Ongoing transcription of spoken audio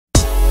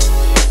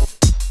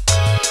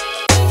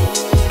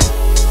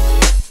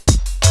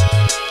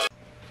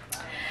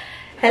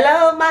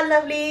Hello my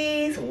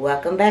lovelies,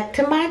 welcome back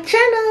to my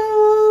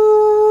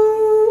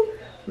channel.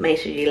 Make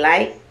sure you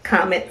like,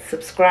 comment,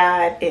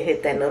 subscribe, and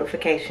hit that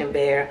notification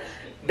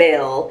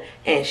bell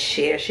and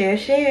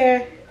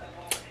share.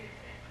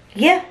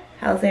 Yeah,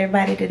 how's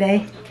everybody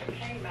today?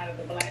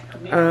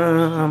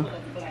 I'm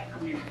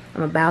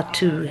about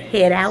to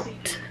head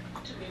out,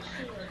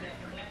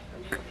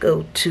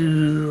 go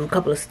to a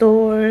couple of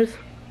stores,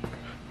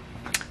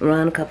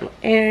 run a couple of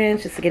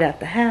errands just to get out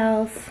the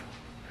house.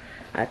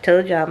 I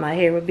told y'all my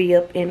hair would be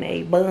up in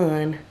a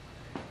bun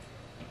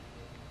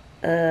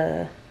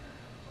the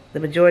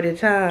majority of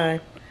the time.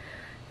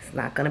 It's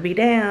not gonna be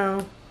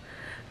down.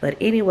 But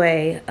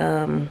anyway,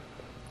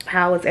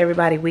 how was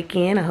everybody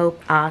weekend? I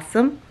hope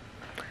awesome.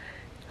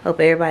 Hope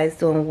everybody's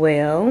doing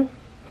well,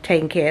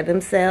 taking care of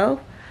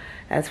themselves.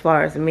 As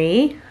far as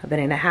me, I've been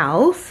in the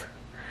house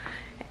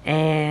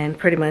and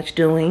pretty much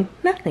doing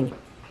nothing.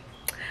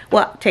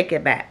 Well, take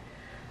it back.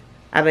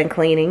 I've been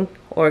cleaning,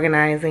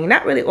 organizing,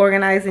 not really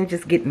organizing,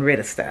 just getting rid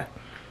of stuff.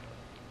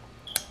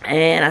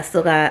 And I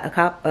still got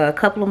a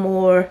couple of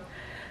more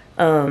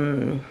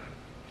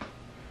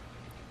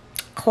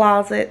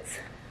closets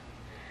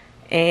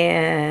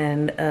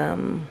and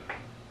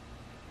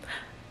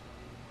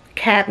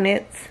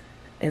cabinets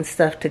and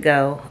stuff to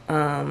go.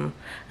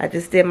 I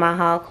just did my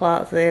hall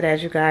closet,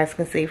 as you guys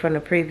can see from the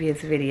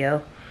previous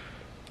video.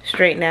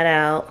 Straightened that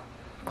out,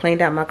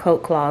 cleaned out my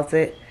coat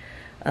closet.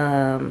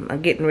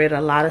 I'm getting rid of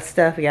a lot of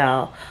stuff,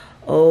 y'all.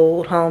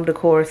 Old home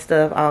decor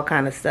stuff, all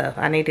kind of stuff.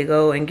 I need to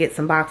go and get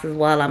some boxes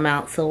while I'm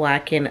out so I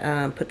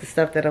can put the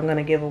stuff that I'm going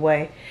to give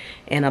away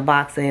in a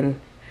box and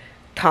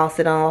toss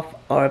it off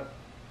or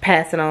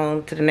pass it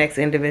on to the next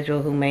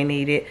individual who may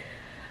need it.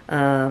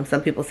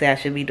 Some people say I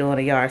should be doing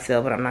a yard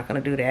sale, but I'm not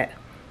going to do that.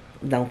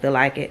 Don't feel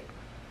like it.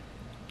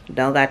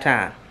 Don't got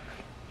time.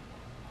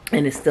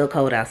 And it's still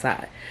cold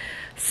outside.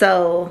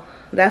 So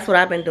that's what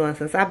I've been doing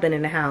since I've been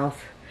in the house.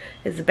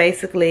 It's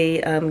basically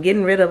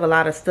getting rid of a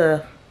lot of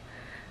stuff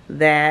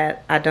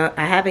that I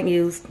haven't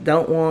used,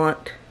 don't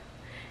want,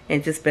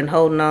 and just been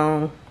holding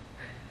on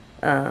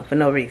for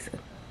no reason.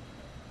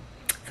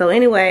 So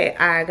anyway,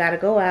 I gotta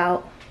go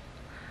out,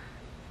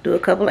 do a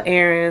couple of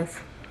errands.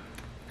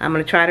 I'm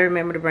gonna try to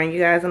remember to bring you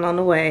guys along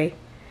the way,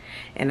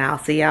 and I'll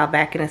see y'all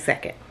back in a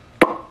second.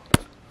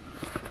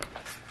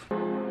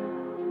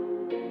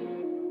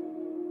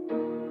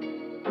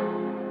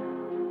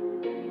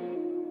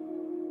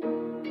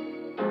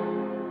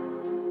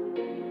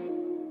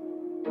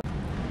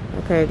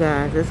 Okay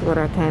guys, this is what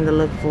I came to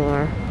look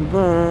for,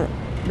 but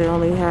they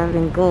only have it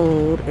in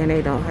gold and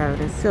they don't have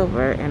it in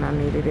silver, and I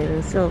needed it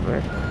in silver.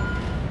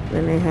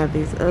 Then they have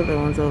these other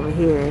ones over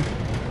here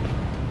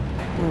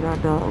that I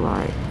don't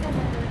like.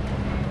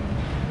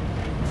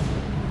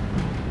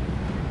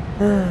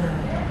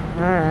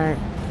 Alright,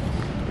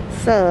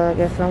 so I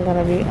guess I'm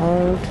gonna be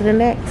on to the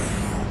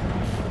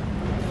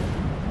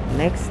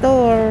next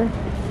store.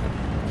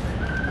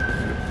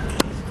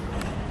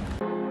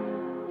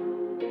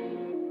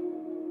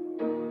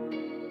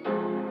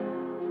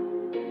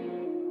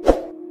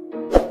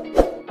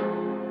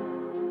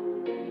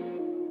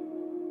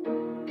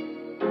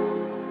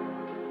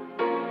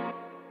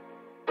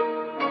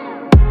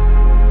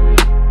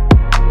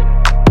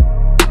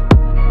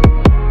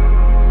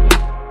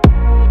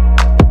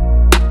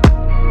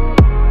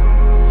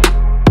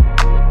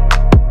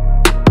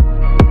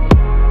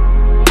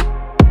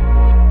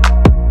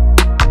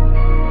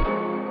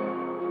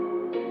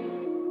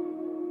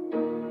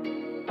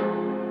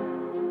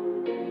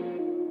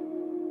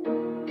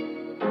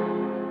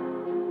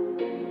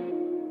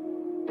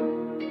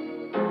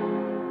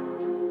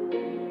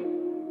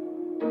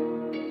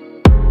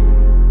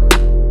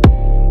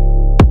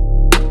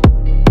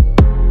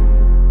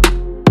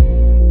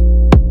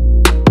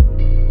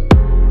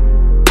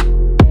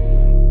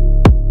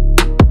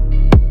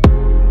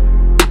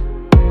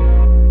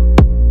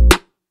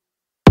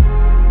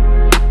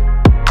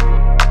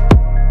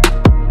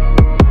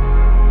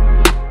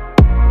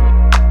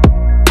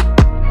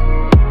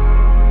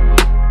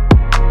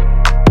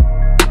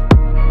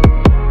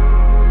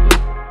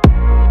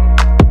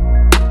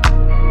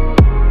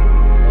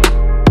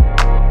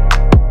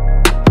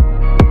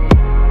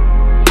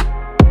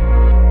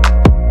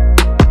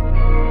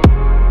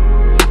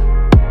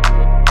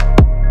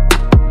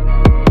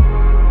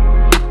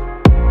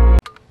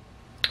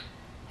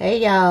 Hey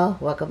y'all,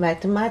 welcome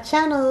back to my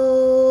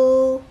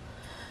channel.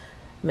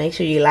 Make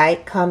sure you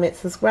like, comment,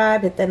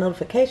 subscribe, hit that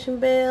notification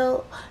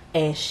bell,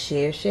 and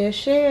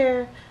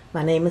share.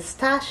 My name is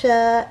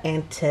Tasha,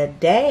 and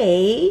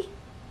today,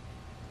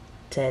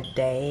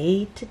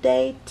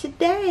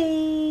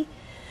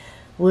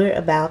 we're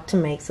about to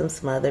make some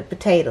smothered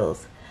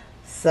potatoes.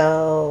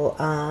 So,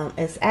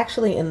 it's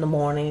actually in the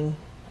morning.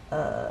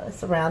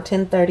 It's around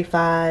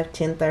 10:35,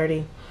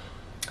 10:30.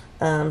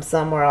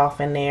 Somewhere off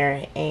in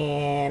there,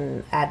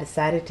 and I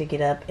decided to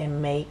get up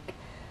and make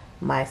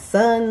my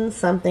son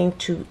something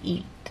to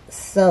eat.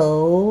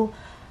 So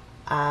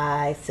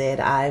I said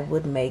I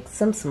would make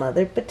some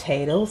smothered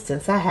potatoes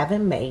since I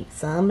haven't made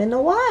some in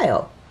a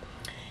while.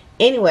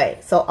 Anyway,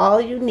 so all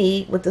you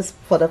need with this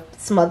for the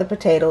smothered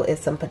potato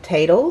is some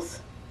potatoes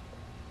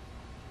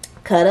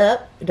cut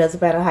up. It doesn't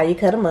matter how you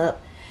cut them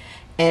up.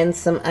 And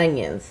some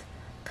onions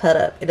cut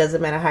up. It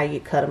doesn't matter how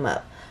you cut them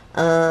up.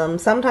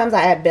 Sometimes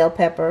I add bell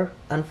pepper.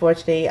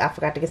 Unfortunately, I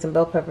forgot to get some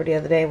bell pepper the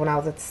other day when I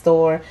was at the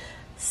store.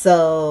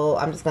 So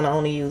I'm just going to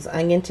only use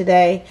onion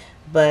today.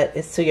 But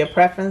it's to your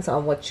preference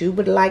on what you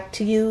would like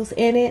to use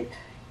in it.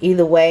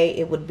 Either way,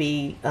 it would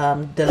be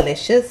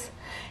delicious.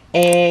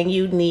 And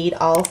you need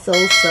also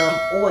some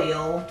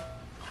oil,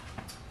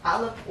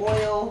 olive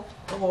oil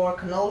or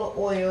canola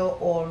oil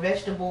or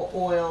vegetable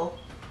oil,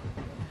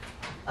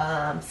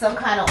 some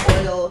kind of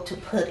oil to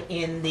put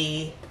in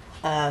the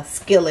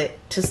skillet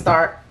to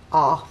start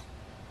off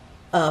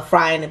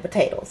frying the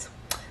potatoes.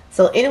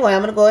 So anyway, I'm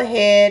going to go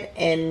ahead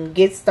and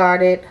get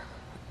started,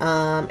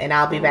 and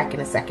I'll be back in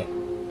a second.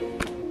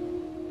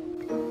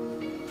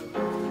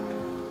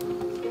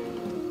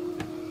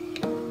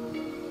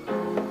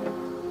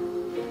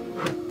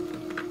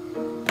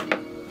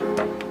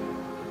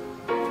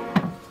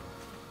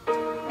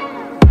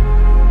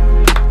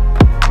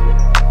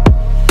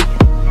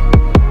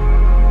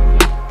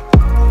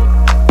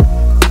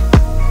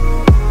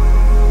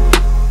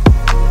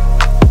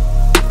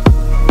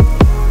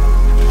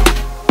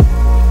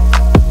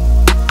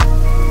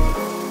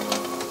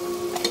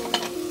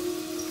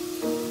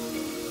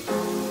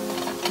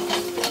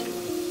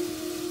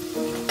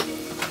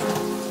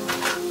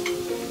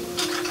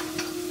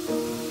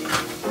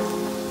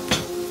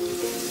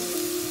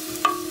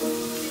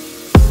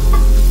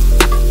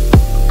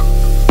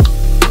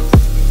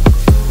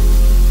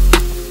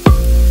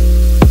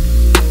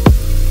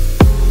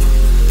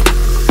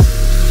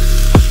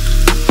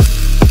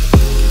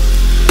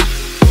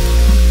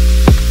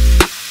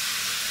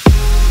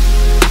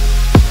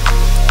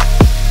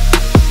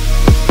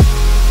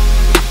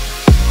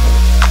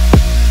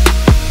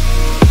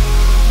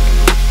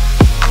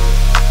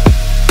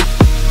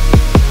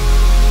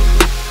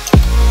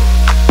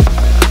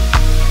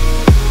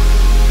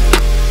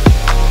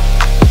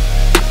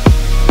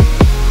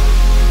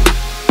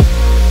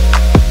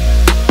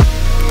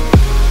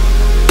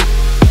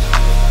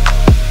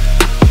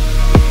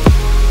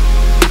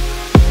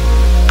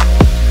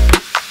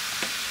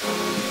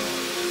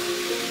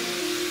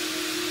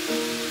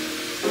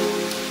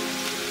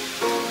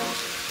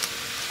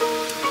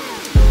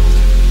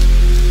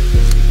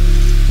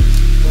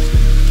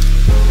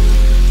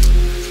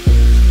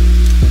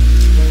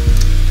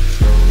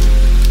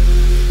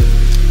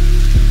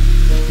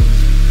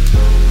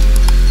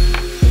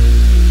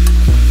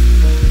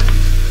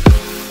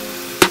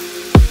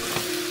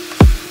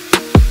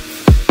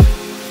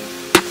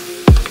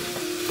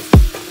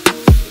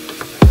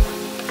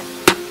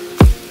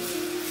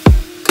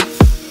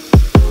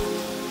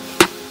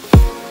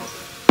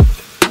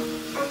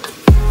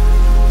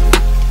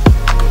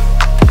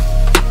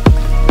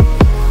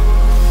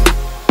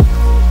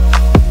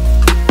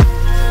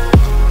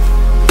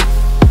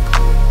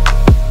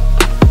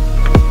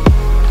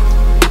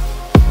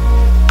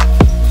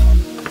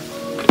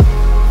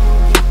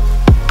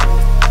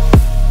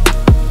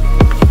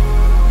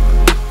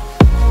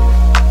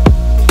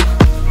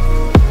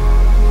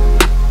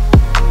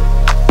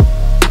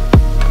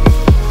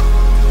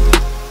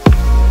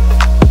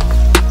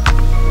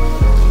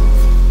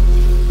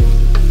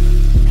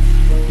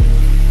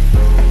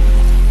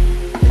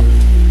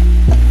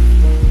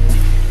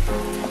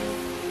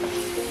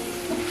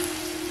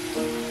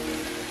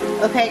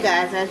 Okay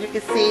guys, as you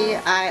can see,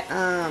 I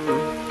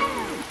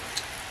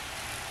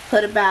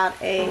put about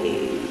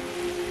a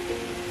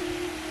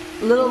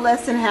little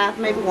less than half,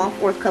 maybe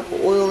 1/4 cup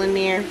of oil in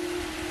there.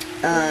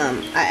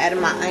 I added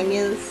my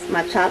onions,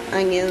 my chopped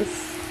onions,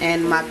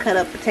 and my cut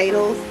up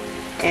potatoes.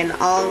 And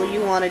all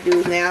you want to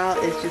do now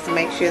is just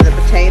make sure the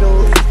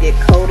potatoes get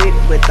coated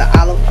with the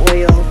olive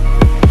oil,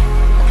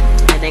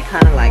 and they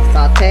kind of like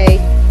saute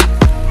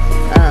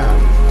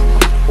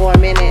for a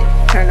minute.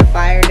 Turn the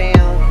fire down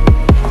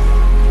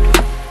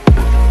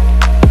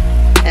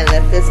and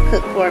let this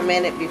cook for a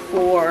minute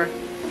before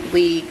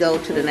we go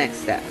to the next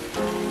step.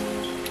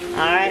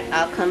 Alright,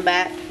 I'll come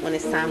back when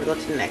it's time to go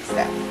to the next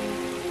step.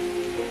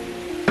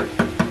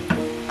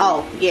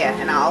 Oh yeah,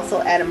 and I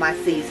also added my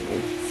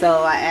seasoning.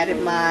 So I added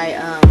my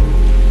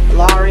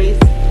Lawry's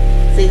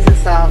seasoned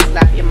salt,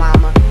 slap your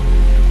mama,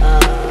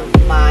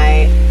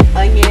 my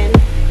onion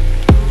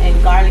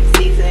and garlic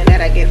seasoning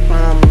that I get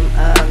from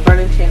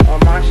Burlington or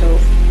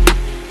Marshall's,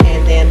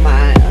 and then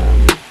my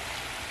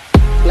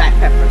black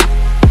pepper.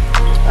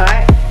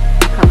 Alright,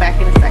 come back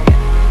in a second.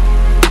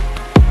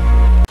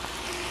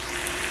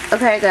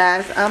 Okay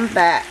guys, I'm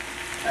back.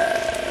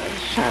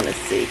 Trying to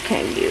see,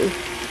 can you?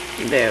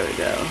 There we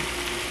go.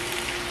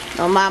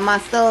 Don't mind my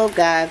stove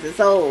guys, it's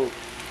old.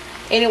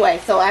 Anyway,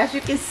 so as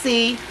you can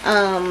see,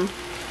 I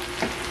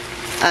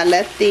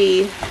let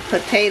the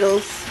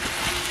potatoes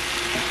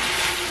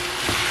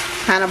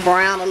kind of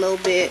brown a little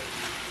bit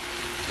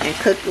and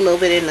cook a little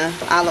bit in the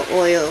olive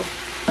oil.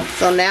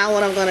 So now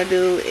what I'm going to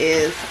do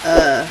is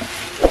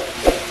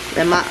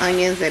let my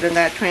onions, they done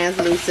got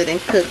translucent and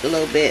cooked a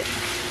little bit.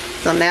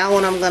 So now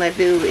what I'm gonna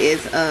do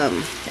is,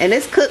 and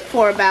it's cooked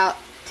for about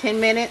 10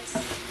 minutes.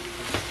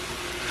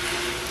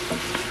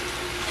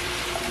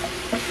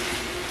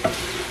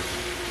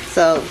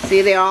 So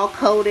see, they're all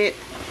coated.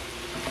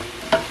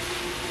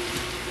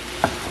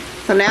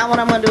 So now what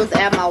I'm going to do is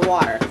add my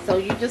water. So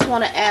you just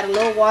want to add a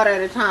little water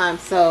at a time.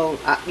 So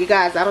you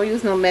guys, I don't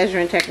use no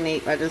measuring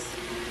technique. I just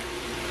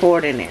pour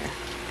it in there.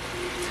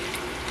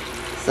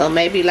 So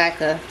maybe like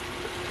a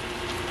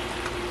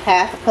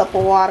half a cup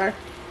of water.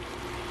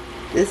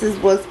 This is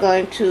what's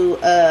going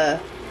to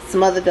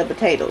smother the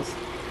potatoes.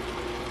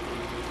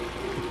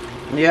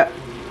 Yep.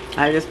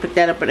 I just picked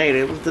that up and ate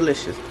it. It was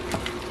delicious.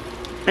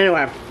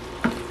 Anyway.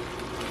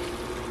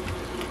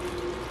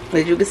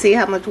 As you can see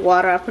how much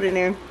water I put in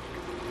there.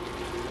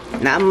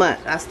 Not much.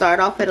 I start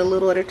off at a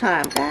little at a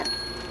time. God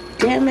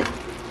damn it.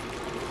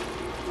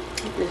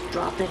 I'm just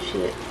dropping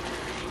shit.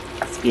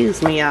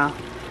 Excuse me, y'all.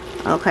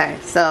 Okay,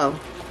 so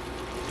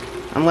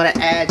I'm going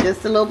to add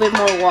just a little bit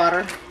more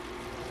water.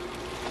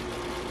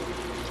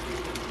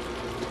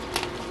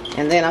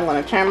 And then I'm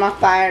going to turn my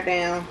fire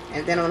down.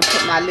 And then I'm going to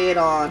put my lid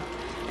on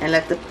and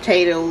let the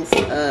potatoes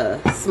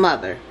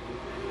smother.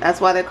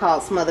 That's why they're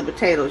called smothered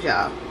potatoes,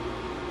 y'all.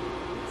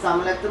 So I'm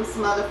going to let them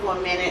smother for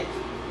a minute.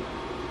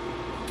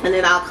 And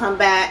then I'll come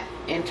back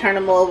and turn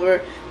them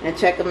over and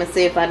check them and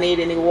see if I need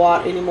any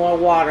more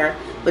water.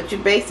 But you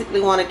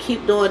basically want to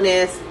keep doing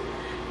this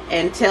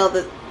until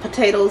the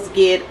potatoes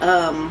get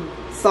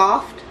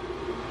soft,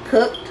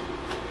 cooked,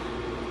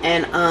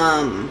 and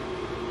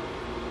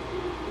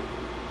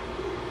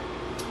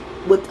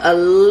with a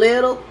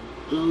little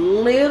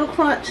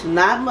crunch,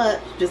 not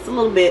much, just a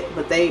little bit,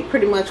 but they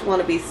pretty much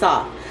want to be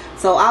soft.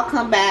 So I'll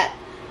come back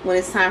when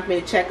it's time for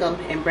me to check them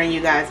and bring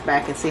you guys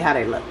back and see how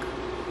they look.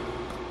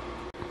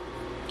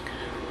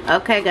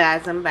 Okay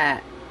guys, I'm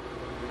back.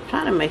 I'm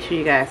trying to make sure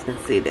you guys can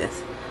see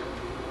this.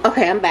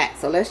 Okay, I'm back.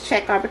 So let's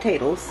check our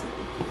potatoes.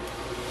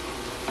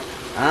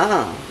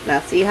 Oh, now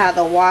see how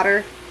the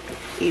water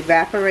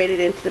evaporated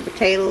into the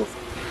potatoes?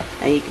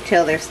 And you can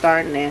tell they're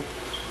starting to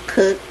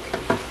cook.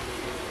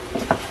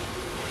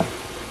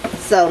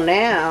 So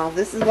now,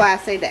 this is why I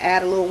say to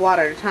add a little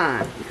water at a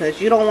time.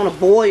 Because you don't want to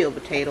boil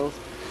potatoes.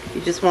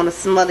 You just want to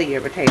smother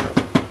your potatoes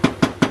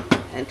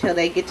until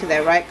they get to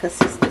that right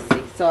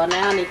consistency. So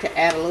now I need to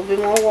add a little bit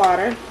more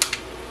water.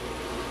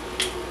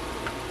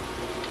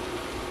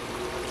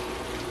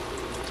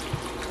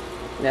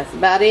 That's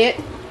about it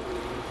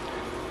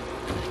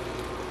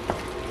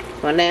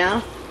for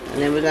now.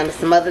 And then we're going to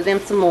smother them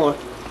some more.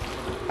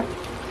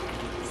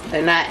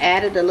 And I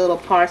added a little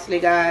parsley,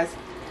 guys,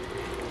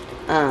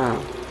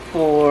 to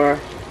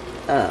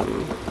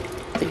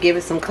give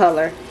it some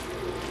color.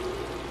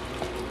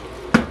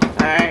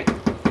 Alright.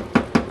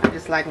 I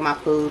just like my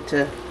food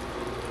to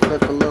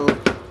look a little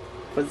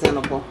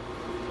presentable.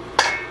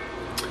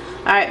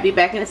 Alright, be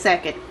back in a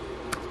second.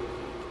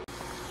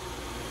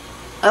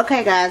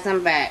 Okay guys,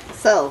 I'm back.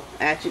 So,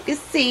 as you can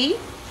see,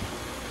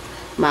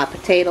 my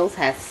potatoes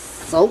have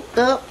soaked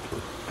up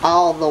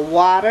all the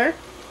water.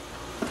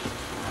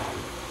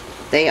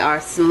 They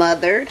are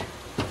smothered.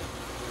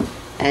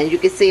 And you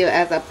can see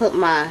as I put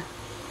my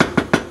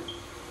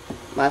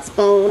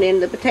spoon in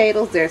the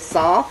potatoes, they're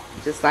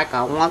soft, just like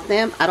I want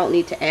them. I don't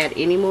need to add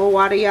any more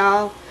water,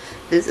 y'all.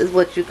 This is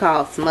what you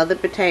call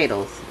smothered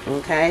potatoes,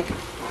 okay?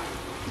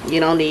 You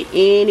don't need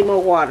any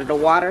more water. The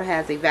water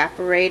has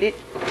evaporated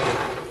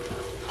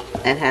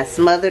and has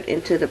smothered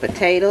into the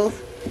potatoes.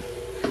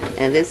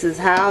 And this is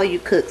how you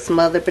cook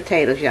smothered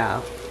potatoes,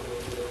 y'all.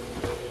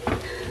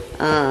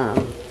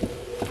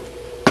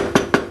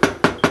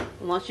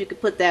 Once you can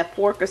put that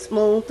fork or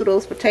spoon through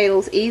those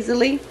potatoes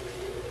easily,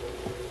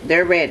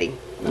 they're ready,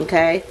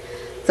 okay?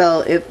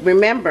 So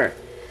remember,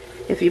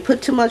 if you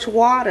put too much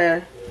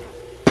water,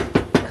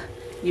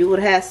 you would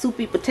have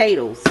soupy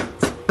potatoes.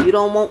 You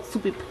don't want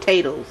soupy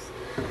potatoes.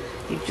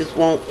 You just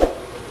want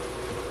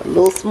a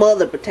little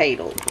smothered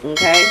potato,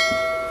 okay?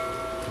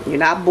 You're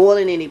not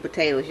boiling any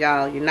potatoes,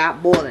 y'all. You're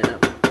not boiling them.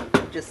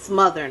 You're just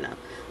smothering them.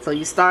 So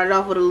you started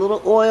off with a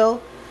little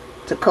oil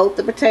to coat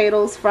the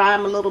potatoes, fry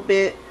them a little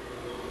bit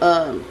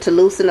to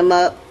loosen them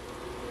up.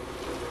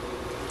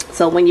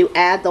 So when you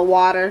add the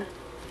water,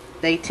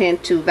 they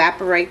tend to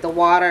evaporate the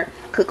water,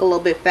 cook a little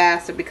bit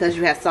faster because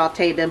you have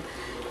sauteed them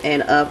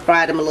and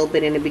fried them a little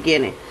bit in the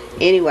beginning.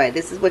 Anyway,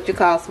 this is what you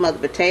call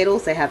smothered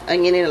potatoes. They have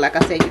onion in it. Like I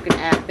said, you can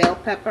add bell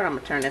pepper. I'm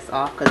going to turn this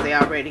off because they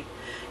are ready.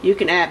 You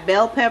can add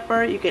bell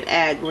pepper. You can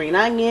add green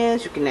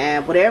onions. You can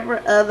add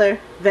whatever other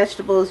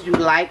vegetables you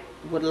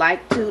would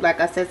like to.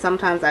 Like I said,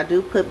 sometimes I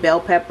do put bell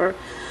pepper.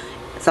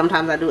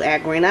 Sometimes I do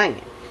add green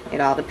onion.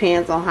 It all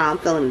depends on how I'm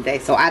feeling today.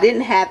 So I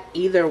didn't have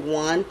either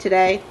one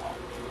today.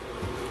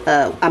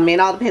 I mean,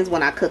 it all depends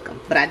when I cook them.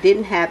 But I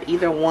didn't have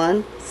either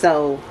one.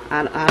 So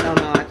I don't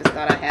know. I just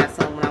thought I had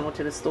some when I went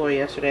to the store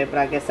yesterday. But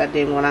I guess I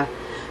didn't when I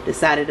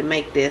decided to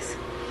make this.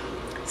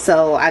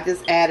 So I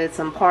just added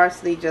some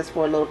parsley just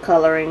for a little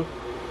coloring.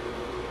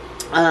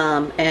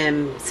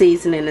 And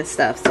seasoning and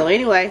stuff. So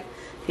anyway,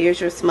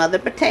 here's your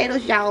smothered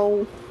potatoes,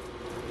 y'all.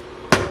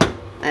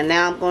 And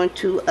now I'm going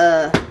to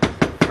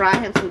fry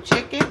him some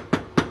chicken.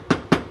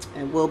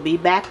 And we'll be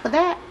back for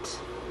that.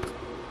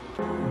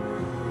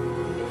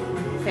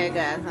 Okay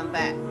guys, I'm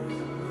back.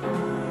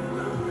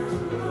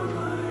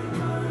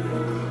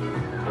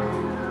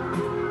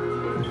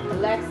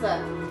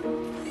 Alexa,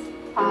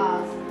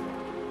 pause.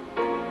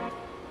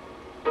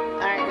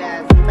 Alright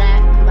guys, I'm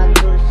back. I'm about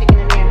to do the chicken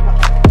in there. I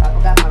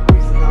forgot my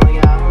greases on,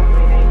 y'all.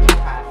 Hopefully it ain't too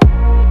hot.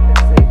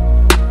 Let's see.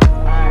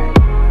 Alright.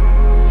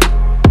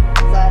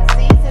 So I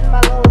seasoned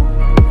my little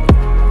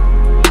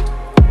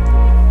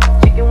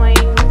chicken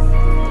wings.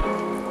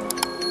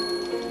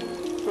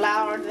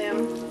 Floured them.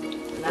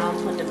 Now I'm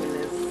putting them in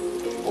this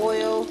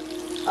oil.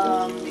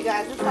 You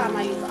guys, this time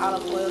I use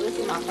olive oil. This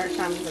is my first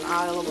time using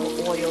olive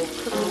oil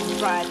cooking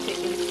fried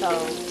chicken, so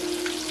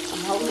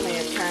I'm hoping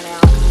it'll turn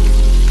out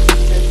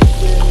just as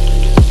good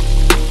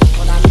as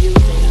what I'm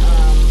using.